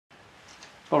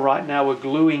Alright, now we're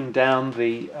gluing down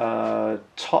the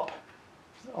top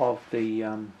of the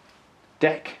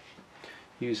deck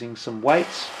using some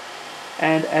weights,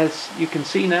 and as you can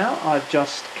see now, I've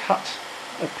just cut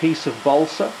a piece of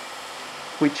balsa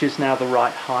which is now the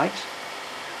right height.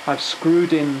 I've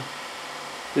screwed in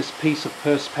this piece of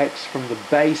perspex from the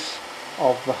base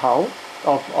of the hull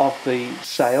of the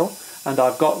sail, and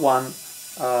I've got one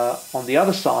on the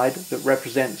other side that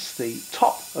represents the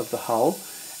top of the hull.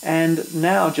 And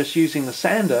now, just using the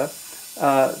sander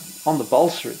on the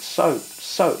balsa, it's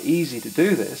so easy to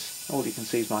do this. All you can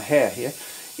see is my hair here.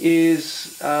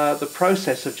 Is the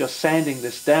process of just sanding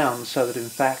this down so that in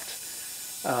fact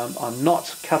I'm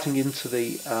not cutting into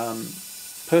the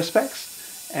perspex.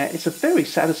 It's a very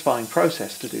satisfying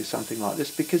process to do something like this,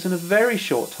 because in a very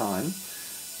short time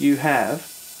you have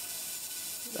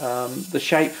the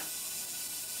shape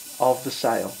of the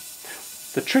sail.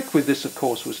 The trick with this, of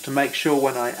course, was to make sure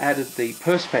when I added the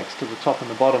perspex to the top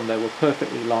and the bottom they were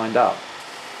perfectly lined up,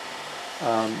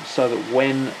 so that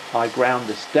when I ground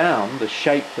this down, the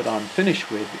shape that I'm finished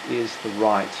with is the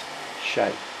right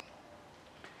shape.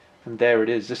 And there it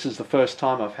is. This is the first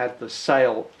time I've had the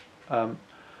sail,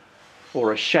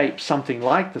 or a shape something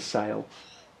like the sail,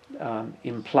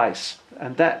 in place.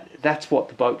 And that's what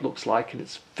the boat looks like, and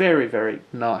it's very, very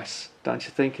nice, don't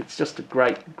you think? It's just a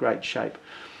great, great shape.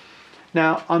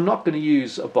 Now, I'm not going to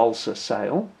use a balsa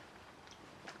sail.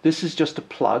 This is just a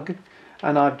plug,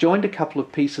 and I've joined a couple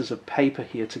of pieces of paper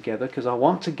here together because I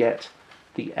want to get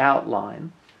the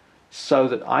outline so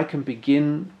that I can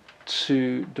begin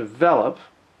to develop,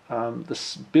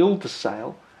 build the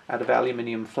sail out of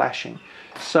aluminium flashing.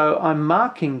 So I'm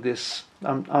marking this,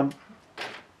 I'm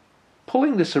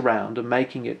pulling this around and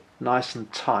making it nice and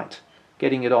tight,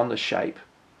 getting it on the shape.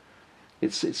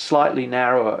 It's slightly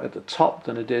narrower at the top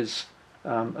than it is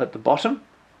at the bottom,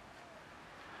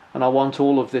 and I want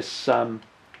all of this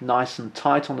nice and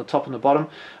tight on the top and the bottom,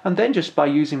 and then just by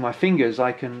using my fingers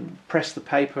I can press the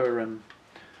paper, and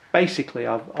basically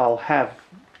I'll have,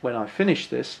 when I finish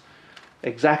this,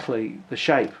 exactly the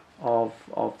shape of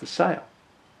the sail.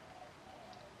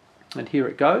 And here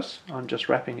it goes. I'm just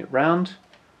wrapping it round.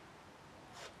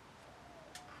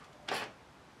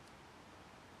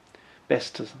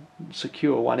 Best to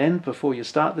secure one end before you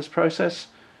start this process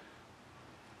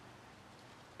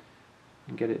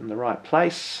and get it in the right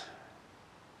place.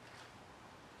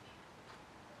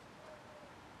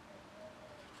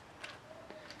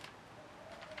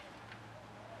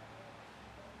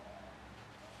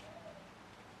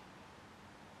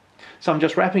 So I'm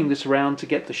just wrapping this around to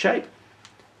get the shape,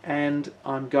 and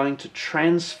I'm going to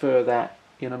transfer that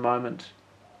in a moment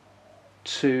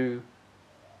to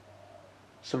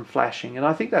some flashing, and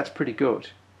I think that's pretty good.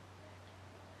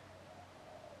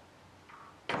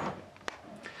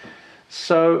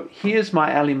 So here's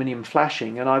my aluminium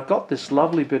flashing, and I've got this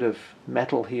lovely bit of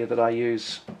metal here that I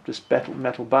use, this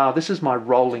metal bar. This is my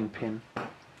rolling pin.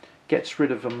 Gets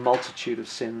rid of a multitude of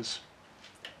sins.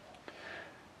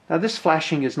 Now this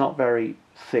flashing is not very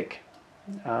thick,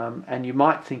 and you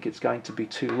might think it's going to be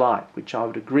too light, which I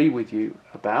would agree with you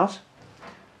about,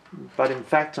 but in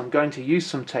fact I'm going to use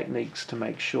some techniques to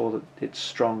make sure that it's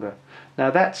stronger.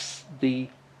 Now that's the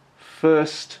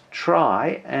first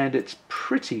try, and it's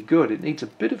pretty good. It needs a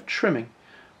bit of trimming,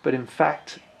 but in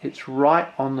fact it's right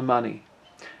on the money,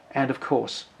 and of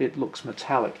course it looks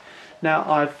metallic. Now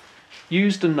I've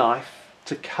used a knife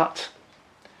to cut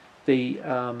the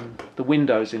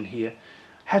windows in here.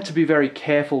 Had to be very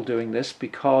careful doing this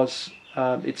because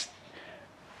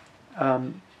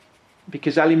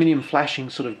because aluminium flashing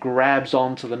sort of grabs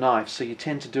onto the knife, so you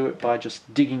tend to do it by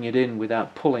just digging it in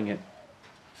without pulling it.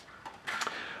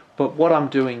 But what I'm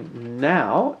doing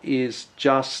now is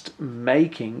just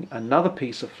making another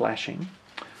piece of flashing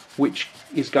which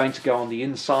is going to go on the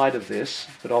inside of this,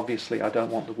 but obviously I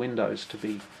don't want the windows to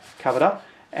be covered up,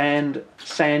 and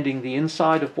sanding the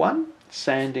inside of one,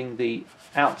 sanding the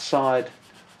outside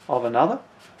of another,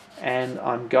 and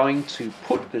I'm going to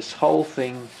put this whole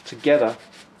thing together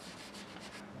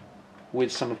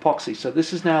with some epoxy. So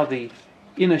this is now the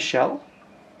inner shell.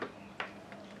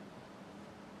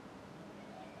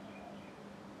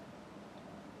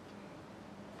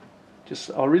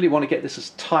 I really want to get this as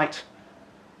tight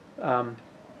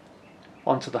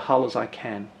onto the hull as I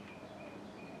can.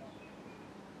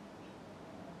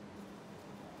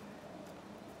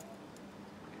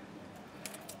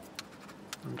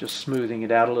 I'm just smoothing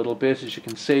it out a little bit, as you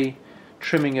can see,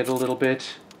 trimming it a little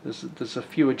bit. There's a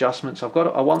few adjustments. I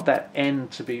want that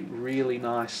end to be really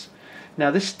nice.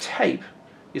 Now this tape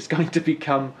is going to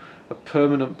become a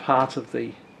permanent part of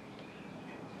the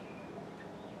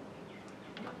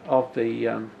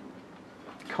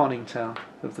conning tower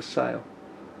of the sail.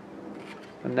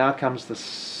 And now comes the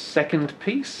second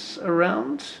piece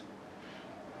around.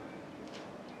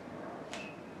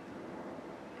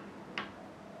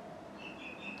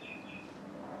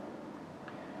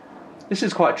 This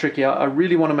is quite tricky. I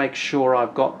really want to make sure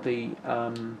I've got the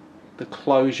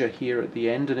closure here at the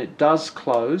end, and it does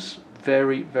close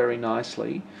very, very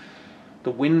nicely.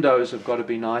 The windows have got to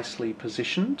be nicely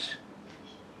positioned.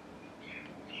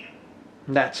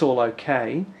 And that's all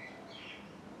okay.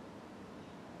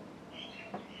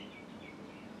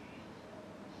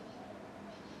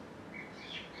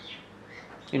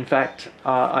 In fact,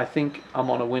 I think I'm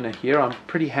on a winner here. I'm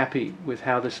pretty happy with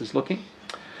how this is looking.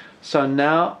 So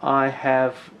now I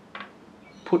have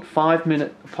put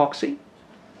 5-minute epoxy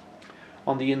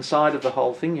on the inside of the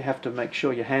whole thing. You have to make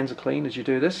sure your hands are clean as you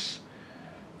do this.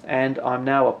 And I'm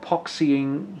now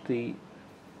epoxying the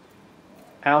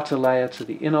outer layer to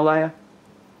the inner layer.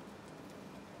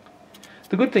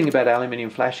 The good thing about aluminium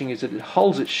flashing is that it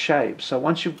holds its shape, so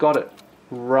once you've got it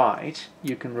right,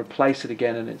 you can replace it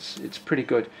again, and it's pretty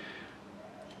good.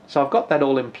 So I've got that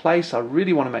all in place. I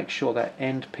really want to make sure that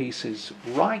end piece is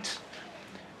right.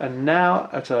 And now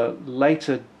at a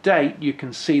later date you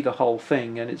can see the whole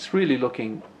thing, and it's really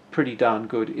looking pretty darn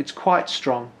good. It's quite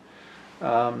strong,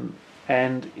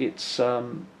 and it's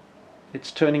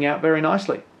turning out very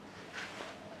nicely.